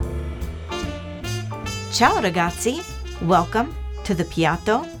Ciao ragazzi! Welcome to the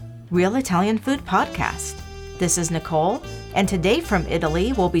Piatto, Real Italian Food Podcast. This is Nicole, and today from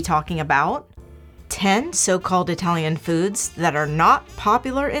Italy we'll be talking about 10 so-called Italian foods that are not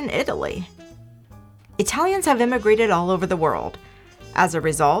popular in Italy. Italians have immigrated all over the world. As a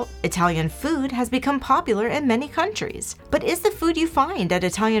result, Italian food has become popular in many countries. But is the food you find at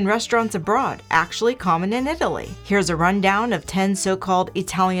Italian restaurants abroad actually common in Italy? Here's a rundown of 10 so-called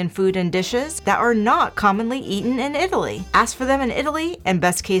Italian food and dishes that are not commonly eaten in Italy. Ask for them in Italy, and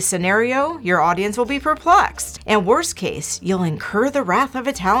best case scenario, your audience will be perplexed. And worst case, you'll incur the wrath of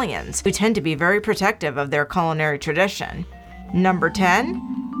Italians, who tend to be very protective of their culinary tradition. Number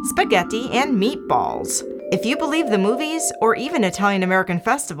 10, spaghetti and meatballs. If you believe the movies, or even Italian-American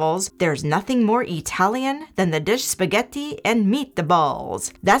festivals, there's nothing more Italian than the dish spaghetti and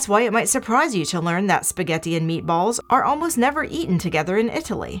meatballs. That's why it might surprise you to learn that spaghetti and meatballs are almost never eaten together in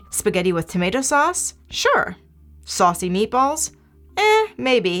Italy. Spaghetti with tomato sauce? Sure. Saucy meatballs?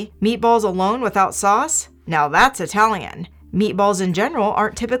 Maybe. Meatballs alone without sauce? Now that's Italian. Meatballs in general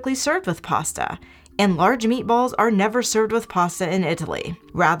aren't typically served with pasta, and large meatballs are never served with pasta in Italy.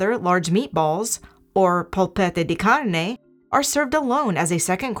 Rather, large meatballs, or polpette di carne, are served alone as a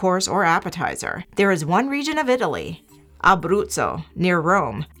second course or appetizer. There is one region of Italy, Abruzzo, near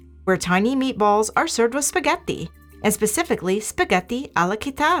Rome, where tiny meatballs are served with spaghetti, and specifically spaghetti alla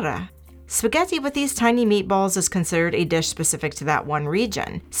chitarra. Spaghetti with these tiny meatballs is considered a dish specific to that one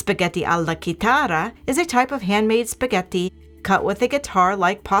region. Spaghetti alla chitarra is a type of handmade spaghetti cut with a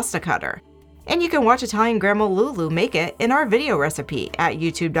guitar-like pasta cutter. And you can watch Italian Grandma Lulu make it in our video recipe at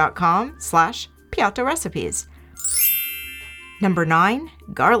youtube.com/Piatto Recipes. Number 9,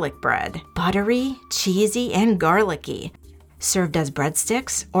 garlic bread. Buttery, cheesy, and garlicky. Served as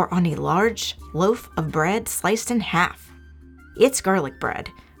breadsticks or on a large loaf of bread sliced in half. It's garlic bread,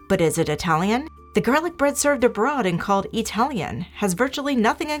 but is it Italian? The garlic bread served abroad and called Italian has virtually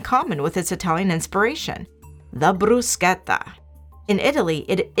nothing in common with its Italian inspiration, the bruschetta. In Italy,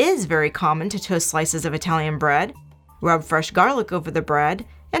 it is very common to toast slices of Italian bread, rub fresh garlic over the bread,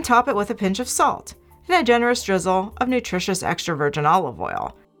 and top it with a pinch of salt and a generous drizzle of nutritious extra virgin olive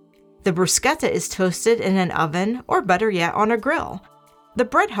oil. The bruschetta is toasted in an oven or better yet on a grill. The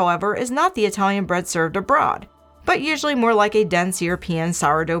bread, however, is not the Italian bread served abroad, but usually more like a dense European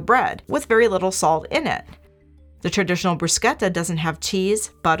sourdough bread with very little salt in it. The traditional bruschetta doesn't have cheese,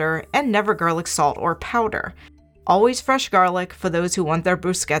 butter, and never garlic salt or powder. Always fresh garlic for those who want their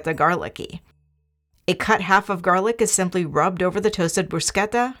bruschetta garlicky. A cut half of garlic is simply rubbed over the toasted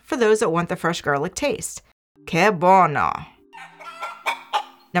bruschetta for those that want the fresh garlic taste. Que buono!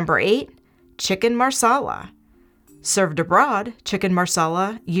 Number 8, chicken marsala. Served abroad, chicken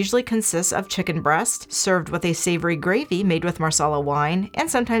marsala usually consists of chicken breast served with a savory gravy made with marsala wine and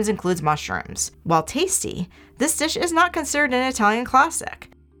sometimes includes mushrooms. While tasty, this dish is not considered an Italian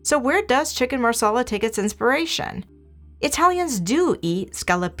classic. So where does chicken marsala take its inspiration? Italians do eat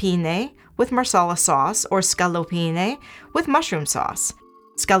scallopine with marsala sauce or scallopine with mushroom sauce.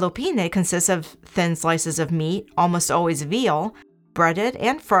 Scallopine consists of thin slices of meat, almost always veal, breaded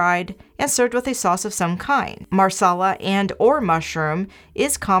and fried and served with a sauce of some kind. Marsala and or mushroom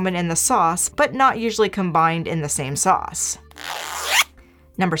is common in the sauce, but not usually combined in the same sauce.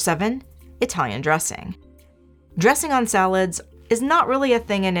 Number 7, Italian dressing. Dressing on salads is not really a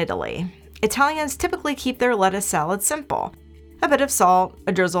thing in Italy. Italians typically keep their lettuce salad simple. A bit of salt,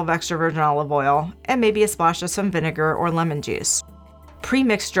 a drizzle of extra virgin olive oil, and maybe a splash of some vinegar or lemon juice.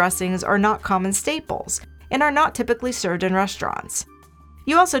 Pre-mixed dressings are not common staples and are not typically served in restaurants.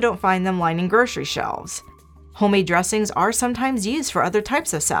 You also don't find them lining grocery shelves. Homemade dressings are sometimes used for other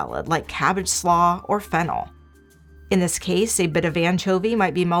types of salad, like cabbage slaw or fennel. In this case, a bit of anchovy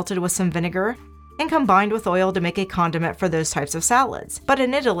might be melted with some vinegar and combined with oil to make a condiment for those types of salads. But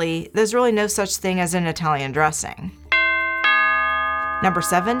in Italy, there's really no such thing as an Italian dressing. Number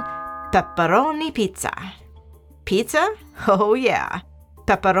 7, pepperoni pizza. Pizza? Oh yeah.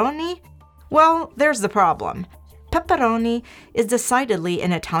 Pepperoni? Well, there's the problem. Pepperoni is decidedly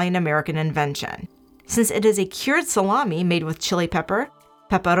an Italian-American invention. Since it is a cured salami made with chili pepper,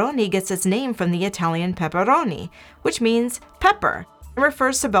 pepperoni gets its name from the Italian pepperoni, which means pepper and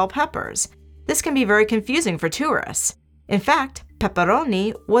refers to bell peppers. This can be very confusing for tourists. In fact,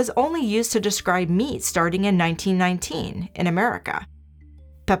 pepperoni was only used to describe meat starting in 1919 in America.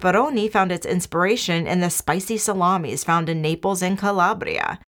 Pepperoni found its inspiration in the spicy salamis found in Naples and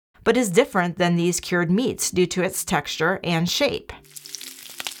Calabria, but is different than these cured meats due to its texture and shape.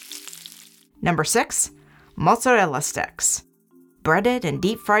 Number 6, mozzarella sticks. Breaded and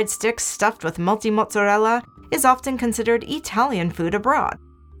deep-fried sticks stuffed with multi-mozzarella is often considered Italian food abroad.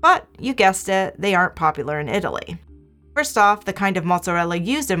 But you guessed it, they aren't popular in Italy. First off, the kind of mozzarella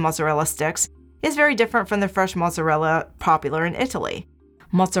used in mozzarella sticks is very different from the fresh mozzarella popular in Italy.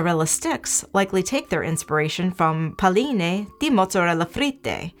 Mozzarella sticks likely take their inspiration from palline di mozzarella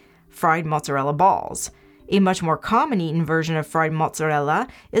fritte, fried mozzarella balls. A much more common eaten version of fried mozzarella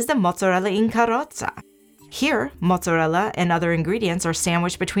is the mozzarella in carrozza. Here, mozzarella and other ingredients are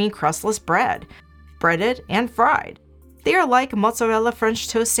sandwiched between crustless bread, breaded and fried. They are like mozzarella French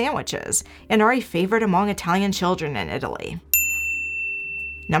toast sandwiches and are a favorite among Italian children in Italy.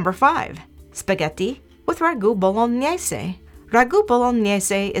 Number 5. Spaghetti with ragu bolognese. Ragu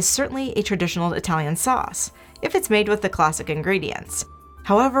bolognese is certainly a traditional Italian sauce, if it's made with the classic ingredients.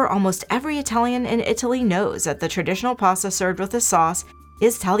 However, almost every Italian in Italy knows that the traditional pasta served with this sauce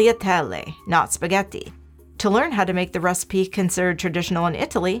is tagliatelle, not spaghetti. To learn how to make the recipe considered traditional in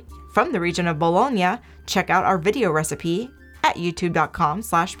Italy, from the region of Bologna, check out our video recipe at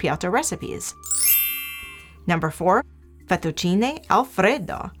youtube.com/piattorecipes. Number 4. Fettuccine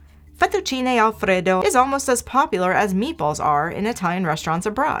Alfredo. Fettuccine Alfredo is almost as popular as meatballs are in Italian restaurants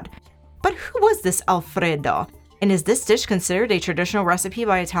abroad. But who was this Alfredo? And is this dish considered a traditional recipe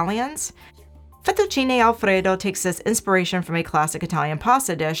by Italians? Fettuccine Alfredo takes its inspiration from a classic Italian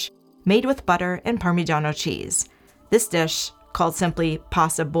pasta dish made with butter and Parmigiano cheese. This dish, called simply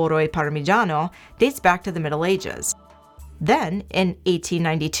pasta burro e parmigiano, dates back to the Middle Ages. Then, in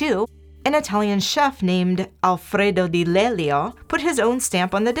 1892, an Italian chef named Alfredo Di Lelio put his own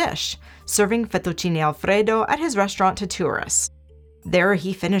stamp on the dish, serving fettuccine Alfredo at his restaurant to tourists. There,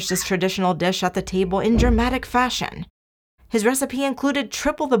 he finished his traditional dish at the table in dramatic fashion. His recipe included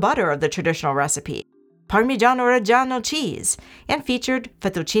triple the butter of the traditional recipe, Parmigiano Reggiano cheese, and featured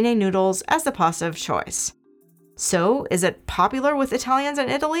fettuccine noodles as the pasta of choice. So, is it popular with Italians in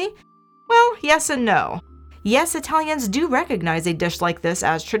Italy? Well, yes and no. Yes, Italians do recognize a dish like this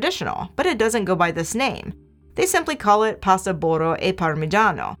as traditional, but it doesn't go by this name. They simply call it pasta burro e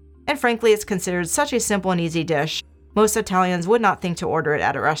parmigiano, and frankly, it's considered such a simple and easy dish, most Italians would not think to order it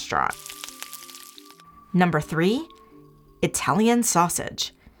at a restaurant. Number 3. Italian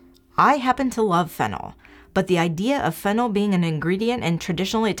sausage. I happen to love fennel, but the idea of fennel being an ingredient in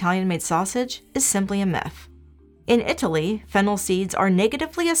traditional Italian-made sausage is simply a myth. In Italy, fennel seeds are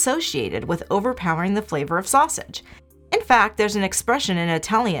negatively associated with overpowering the flavor of sausage. In fact, there's an expression in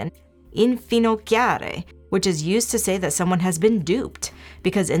Italian, infinocchiare, which is used to say that someone has been duped,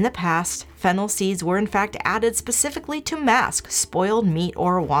 because in the past, fennel seeds were in fact added specifically to mask spoiled meat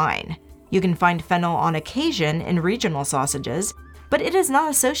or wine. You can find fennel on occasion in regional sausages, but it is not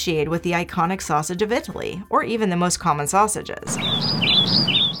associated with the iconic sausage of Italy, or even the most common sausages.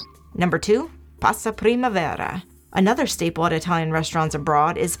 Number 2. Pasta primavera. Another staple at Italian restaurants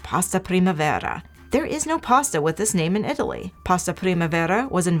abroad is pasta primavera. There is no pasta with this name in Italy. Pasta primavera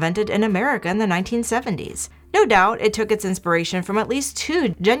was invented in America in the 1970s. No doubt, it took its inspiration from at least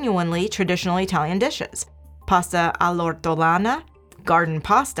 2 genuinely traditional Italian dishes: pasta all'ortolana, garden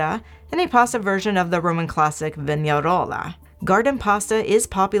pasta, and a pasta version of the Roman classic vignarola. Garden pasta is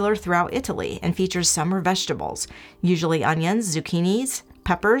popular throughout Italy and features summer vegetables, usually onions, zucchinis,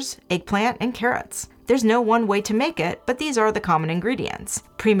 peppers, eggplant, and carrots. There's no one way to make it, but these are the common ingredients.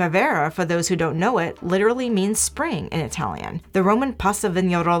 Primavera, for those who don't know it, literally means spring in Italian. The Roman pasta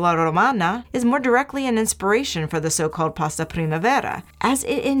vignarola romana is more directly an inspiration for the so-called pasta primavera, as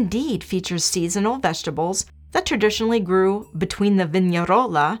it indeed features seasonal vegetables that traditionally grew between the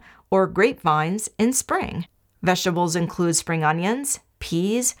vignarola, or grapevines, in spring. Vegetables include spring onions,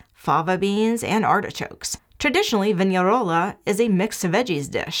 peas, fava beans, and artichokes. Traditionally, vignarola is a mixed veggies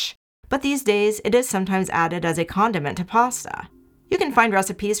dish, but these days it is sometimes added as a condiment to pasta. You can find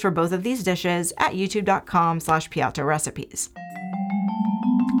recipes for both of these dishes at youtube.com/piattorecipes.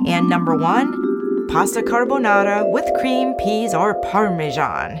 And number 1, pasta carbonara with cream, peas, or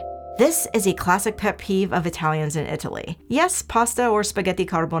parmesan. This is a classic pet peeve of Italians in Italy. Yes, pasta or spaghetti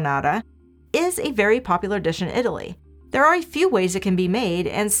carbonara is a very popular dish in Italy. There are a few ways it can be made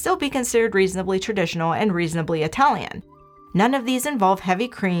and still be considered reasonably traditional and reasonably Italian. None of these involve heavy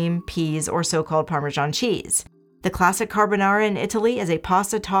cream, peas, or so-called Parmesan cheese. The classic carbonara in Italy is a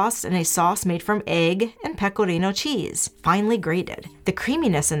pasta tossed in a sauce made from egg and pecorino cheese, finely grated. The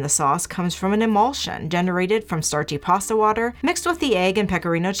creaminess in the sauce comes from an emulsion generated from starchy pasta water mixed with the egg and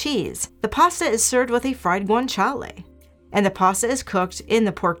pecorino cheese. The pasta is served with a fried guanciale, and the pasta is cooked in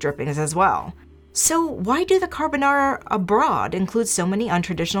the pork drippings as well. So why do the carbonara abroad include so many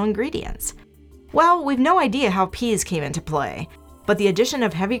untraditional ingredients? Well, we've no idea how peas came into play, but the addition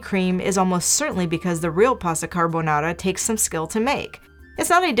of heavy cream is almost certainly because the real pasta carbonara takes some skill to make. It's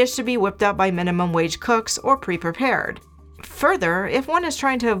not a dish to be whipped up by minimum wage cooks or pre-prepared. Further, if one is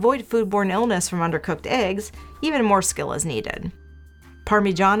trying to avoid foodborne illness from undercooked eggs, even more skill is needed.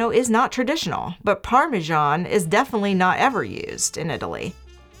 Parmigiano is not traditional, but Parmesan is definitely not ever used in Italy.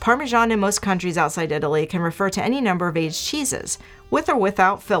 Parmesan in most countries outside Italy can refer to any number of aged cheeses, with or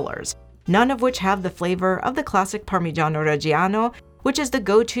without fillers, none of which have the flavor of the classic Parmigiano Reggiano, which is the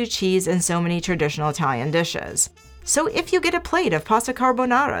go-to cheese in so many traditional Italian dishes. So if you get a plate of pasta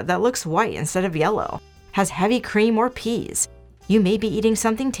carbonara that looks white instead of yellow, has heavy cream or peas, you may be eating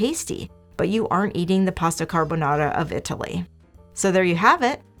something tasty, but you aren't eating the pasta carbonara of Italy. So there you have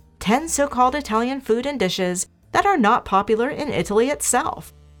it, 10 so-called Italian food and dishes that are not popular in Italy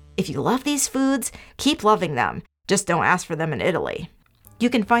itself. If you love these foods, keep loving them. Just don't ask for them in Italy. You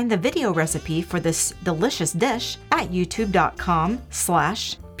can find the video recipe for this delicious dish at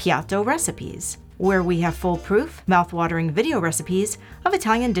youtube.com/Piatto Recipes, where we have foolproof, mouth-watering video recipes of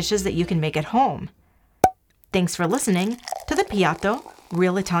Italian dishes that you can make at home. Thanks for listening to the Piatto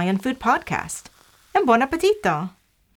Real Italian Food Podcast, and buon appetito!